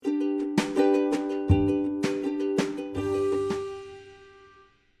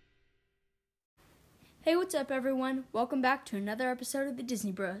What's up, everyone? Welcome back to another episode of the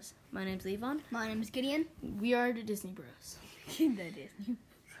Disney Bros. My name's Levon. My name is Gideon. We are the Disney Bros. The Disney.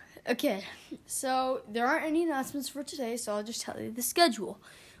 Okay, so there aren't any announcements for today, so I'll just tell you the schedule,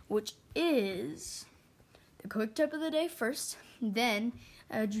 which is the quick tip of the day first, then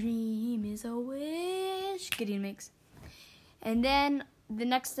a dream is a wish Gideon makes, and then the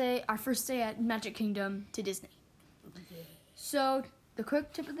next day, our first day at Magic Kingdom to Disney. So the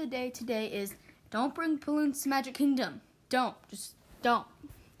quick tip of the day today is don't bring balloons to Magic Kingdom. Just don't.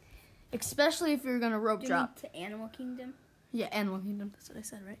 Especially if you're going to rope drop. To Animal Kingdom? Yeah, Animal Kingdom. That's what I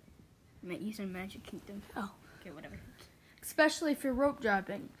said, right? I meant you said Magic Kingdom. Oh. Okay, whatever. Especially if you're rope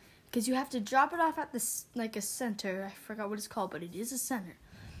dropping. Because you have to drop it off at this, like a center. I forgot what it's called, but it is a center.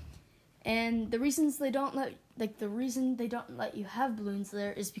 And the reason they don't let you have balloons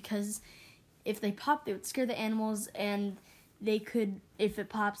there is because if they pop, they would scare the animals, and they could, if it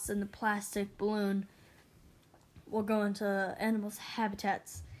pops, then the plastic balloon will go into animals'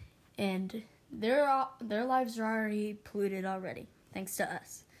 habitats, and their lives are already polluted already, thanks to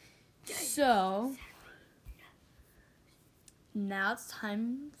us. So now it's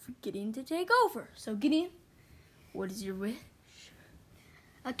time for Gideon to take over. So Gideon, what is your wish?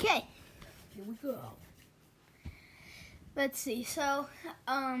 Okay, here we go. Let's see. So,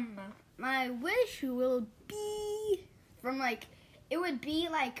 my wish will be it would be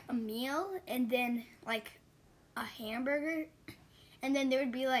like a meal, and then like a hamburger, and then there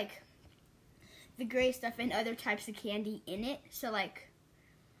would be like the gray stuff and other types of candy in it. So like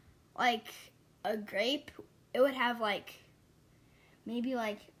a grape, it would have like maybe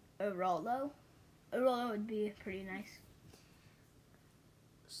like a Rolo. A Rolo would be pretty nice.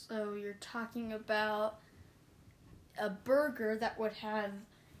 So you're talking about a burger that would have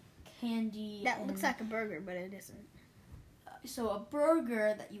candy. That looks like a burger, but it isn't. So a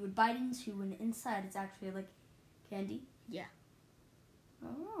burger that you would bite into, and inside it's actually like candy. Yeah.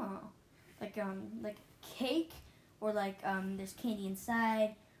 Oh, like cake, or like there's candy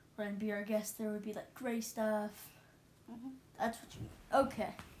inside. Or in Be Our Guest, there would be like gray stuff. Mm-hmm. That's what you mean.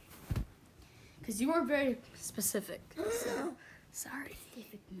 Okay. Because you were very specific. So sorry.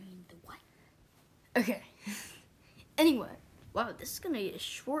 Specific mean the what? Okay. Anyway, wow, this is gonna be a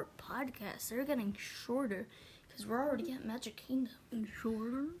short podcast. They're getting shorter. Because we're already at Magic Kingdom. And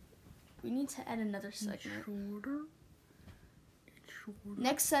shorter? We need to add another segment. Shorter?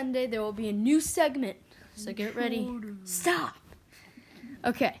 Next Sunday, there will be a new segment. So get ready. Stop!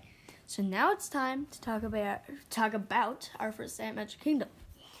 Okay. So now it's time to talk about our first day at Magic Kingdom.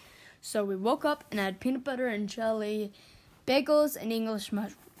 So we woke up and had peanut butter and jelly, bagels, and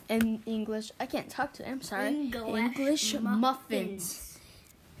English. I can't talk today. I'm sorry. English muffins.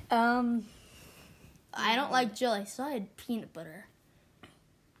 I don't like jelly, so I had peanut butter.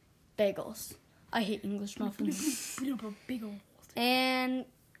 Bagels. I hate English muffins. And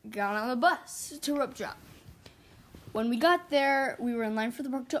got on the bus to rope drop. When we got there, we were in line for the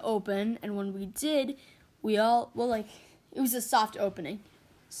park to open, and when we did, it was a soft opening.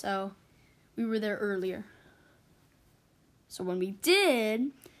 So we were there earlier. So when we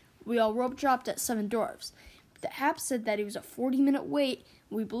did, we all rope dropped at Seven Dwarfs. The app said that it was a 40-minute wait.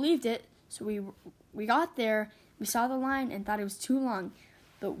 We believed it, so we got there, we saw the line, and thought it was too long.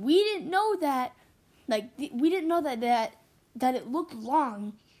 But we didn't know that, that it looked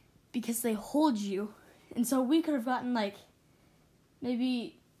long because they hold you. And so we could have gotten,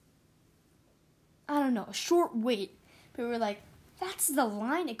 maybe, I don't know, a short wait. But we were like, that's the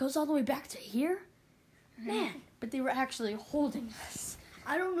line? It goes all the way back to here? Man. But they were actually holding us.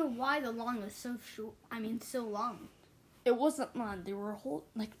 I don't know why the line was so short. So long. It wasn't long. It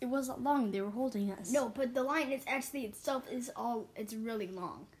wasn't long. They were holding us. No, but the line is actually itself it's really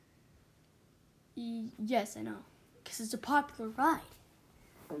long. Yes, I know. Because it's a popular ride.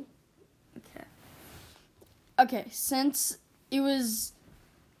 Okay, since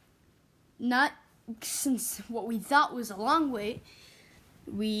what we thought was a long wait,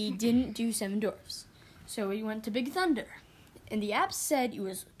 we didn't do Seven Dwarfs. So we went to Big Thunder. And the app said it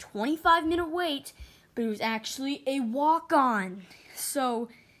was a 25-minute wait, but it was actually a walk-on. So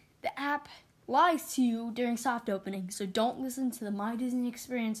the app lies to you during soft opening. So don't listen to the My Disney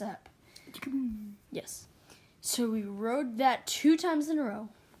Experience app. Yes. So we rode that 2 times in a row.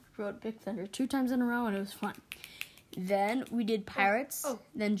 Rode Big Thunder 2 times in a row, and it was fun. Then we did Pirates.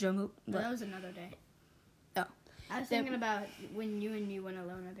 Then Jungle. That was another day. Oh. I was thinking about when you and me went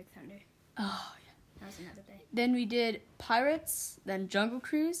alone at Big Thunder. Oh, yeah. That was another day. Then we did Pirates, then Jungle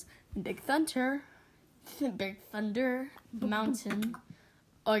Cruise, Big Thunder Mountain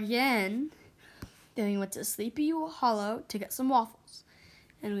again. Then we went to Sleepy Hollow to get some waffles.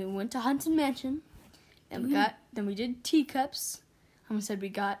 And we went to Haunted Mansion. And then we did teacups. I almost said we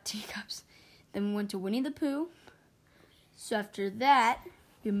got teacups. Then we went to Winnie the Pooh. So after that,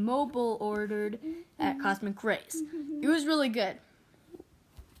 we mobile ordered at Cosmic Rays. It was really good.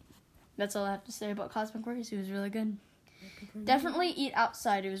 That's all I have to say about Cosmic Rays. It was really good. Definitely eat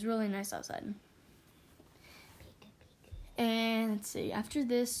outside. It was really nice outside. And let's see. After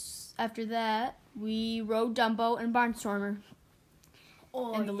that, we rode Dumbo and Barnstormer.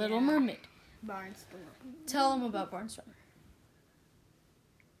 And the Little Mermaid. Barnstormer. Tell them about Barnstormer.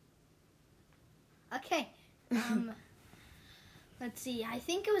 Okay. Let's see. I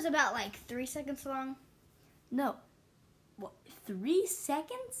think it was about like 3 seconds long. No. What? 3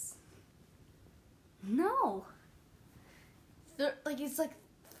 seconds? No. It's like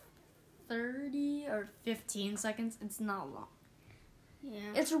 30 or 15 seconds. It's not long. Yeah.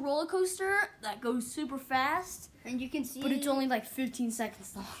 It's a roller coaster that goes super fast. And you can see. But it's only like 15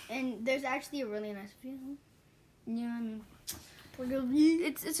 seconds long. And there's actually a really nice view. Yeah, I mean,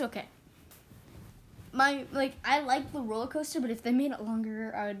 it's okay. I like the roller coaster, but if they made it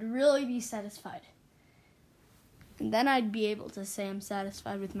longer, I would really be satisfied. And then I'd be able to say I'm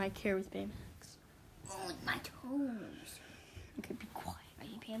satisfied with my care with Baymax. Oh, my toes. Okay, be quiet. I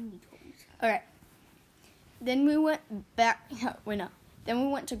hate Pammy toes. Alright. Then we went back. Then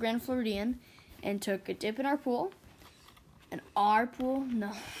we went to Grand Floridian and took a dip in our pool. And our pool?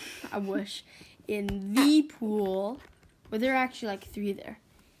 No, I wish. In the pool. Well, there are actually like 3 there.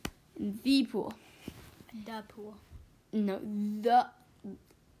 In the pool. The pool. No,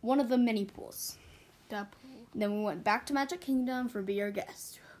 one of the many pools. The pool. Then we went back to Magic Kingdom for Be Our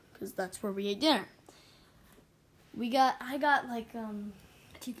Guest. Because that's where we ate dinner. I got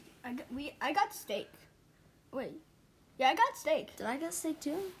steak. Wait. Yeah, I got steak. Did I get steak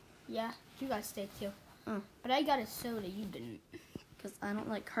too? Yeah, you got steak too. Oh. But I got a soda, you didn't. Because I don't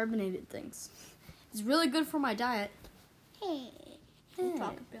like carbonated things. It's really good for my diet. Hey.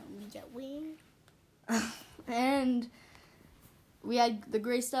 Talk about me that way. And we had the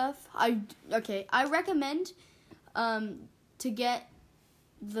gray stuff. I recommend to get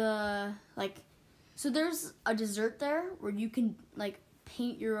the so there's a dessert there where you can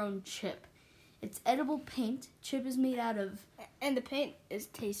paint your own chip. It's edible paint. Chip is made out of, and the paint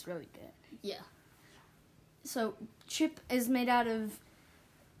tastes really good. Yeah. So chip is made out of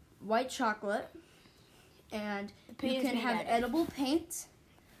white chocolate, and you can have edible paint.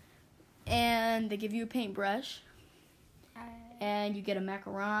 And they give you a paintbrush, and you get a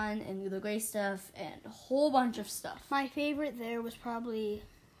macaron and the gray stuff and a whole bunch of stuff. My favorite there was probably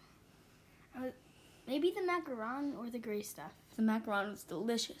maybe the macaron or the gray stuff. The macaron was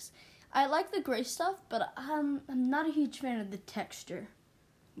delicious. I like the gray stuff, but I'm not a huge fan of the texture.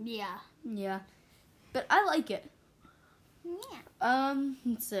 Yeah. Yeah, but I like it. Yeah.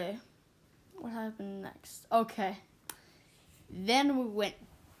 Let's see. What happened next? Okay. Then we went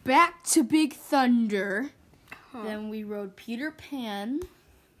back to Big Thunder. Then we rode Peter Pan.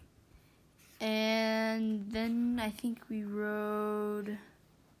 And then I think we rode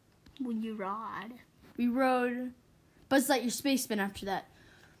Buzz Lightyear Space Spin after that.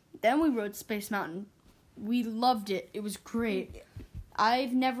 Then we rode Space Mountain. We loved it. It was great.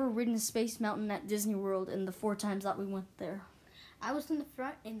 I've never ridden Space Mountain at Disney World in the 4 times that we went there. I was in the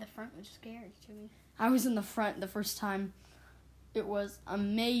front, and the front was scary to me. I was in the front the first time. It was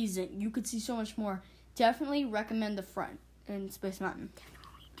amazing. You could see so much more. Definitely recommend the front in Space Mountain.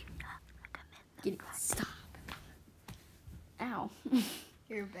 Definitely do not recommend the front. Stop. Ow.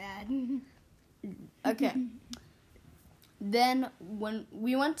 You're bad. Okay. Then when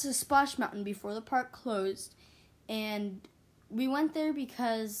we went to Splash Mountain before the park closed, and we went there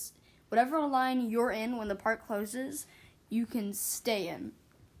because whatever line you're in when the park closes, you can stay in.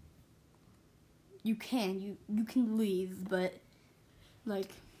 You can leave, but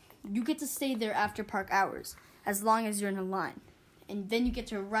you get to stay there after park hours as long as you're in a line, and then you get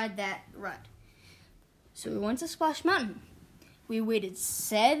to ride that ride. So we went to Splash Mountain. We waited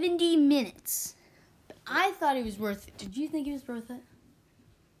 70 minutes. But I thought it was worth it. Did you think it was worth it?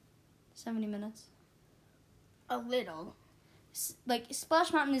 70 minutes? A little.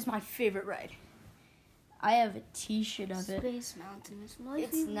 Splash Mountain is my favorite ride. I have a t-shirt of it. Space Mountain is my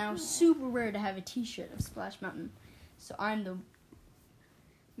favorite. It's now super rare to have a t-shirt of Splash Mountain. So I'm the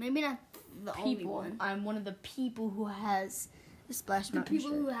maybe not the only one. I'm one of the people who has the Splash Mountain shirt. The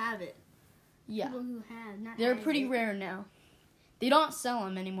people who have it. Yeah. People who have, not They're pretty rare now. They don't sell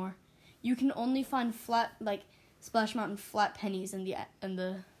them anymore. You can only find Splash Mountain flat pennies in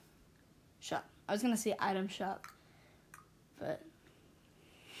the shop. I was gonna say item shop, but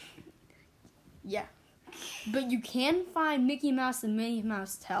yeah. But you can find Mickey Mouse and Minnie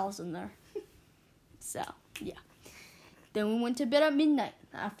Mouse towels in there. So, yeah. Then we went to bed at midnight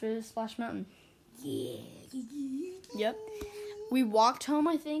after Splash Mountain. Yeah. Yep. We walked home,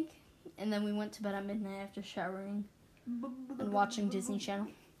 I think, and then we went to bed at midnight after showering and watching Disney Channel.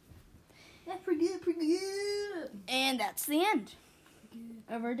 That's pretty good. And that's the end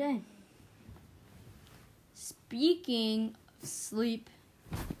of our day. Speaking of sleep,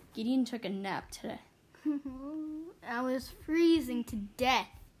 Gideon took a nap today. I was freezing to death.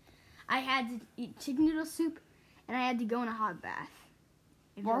 I had to eat chicken noodle soup, and I had to go in a hot bath.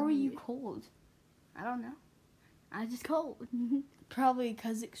 Why were you cold? I don't know. I was just cold. Probably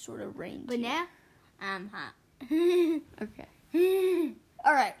because it sort of rained. But now, I'm hot. Okay.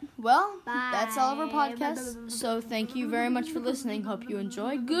 All right. Well, Bye. that's all of our podcasts. So thank you very much for listening. Hope you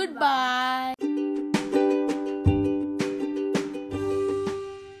enjoy. Goodbye.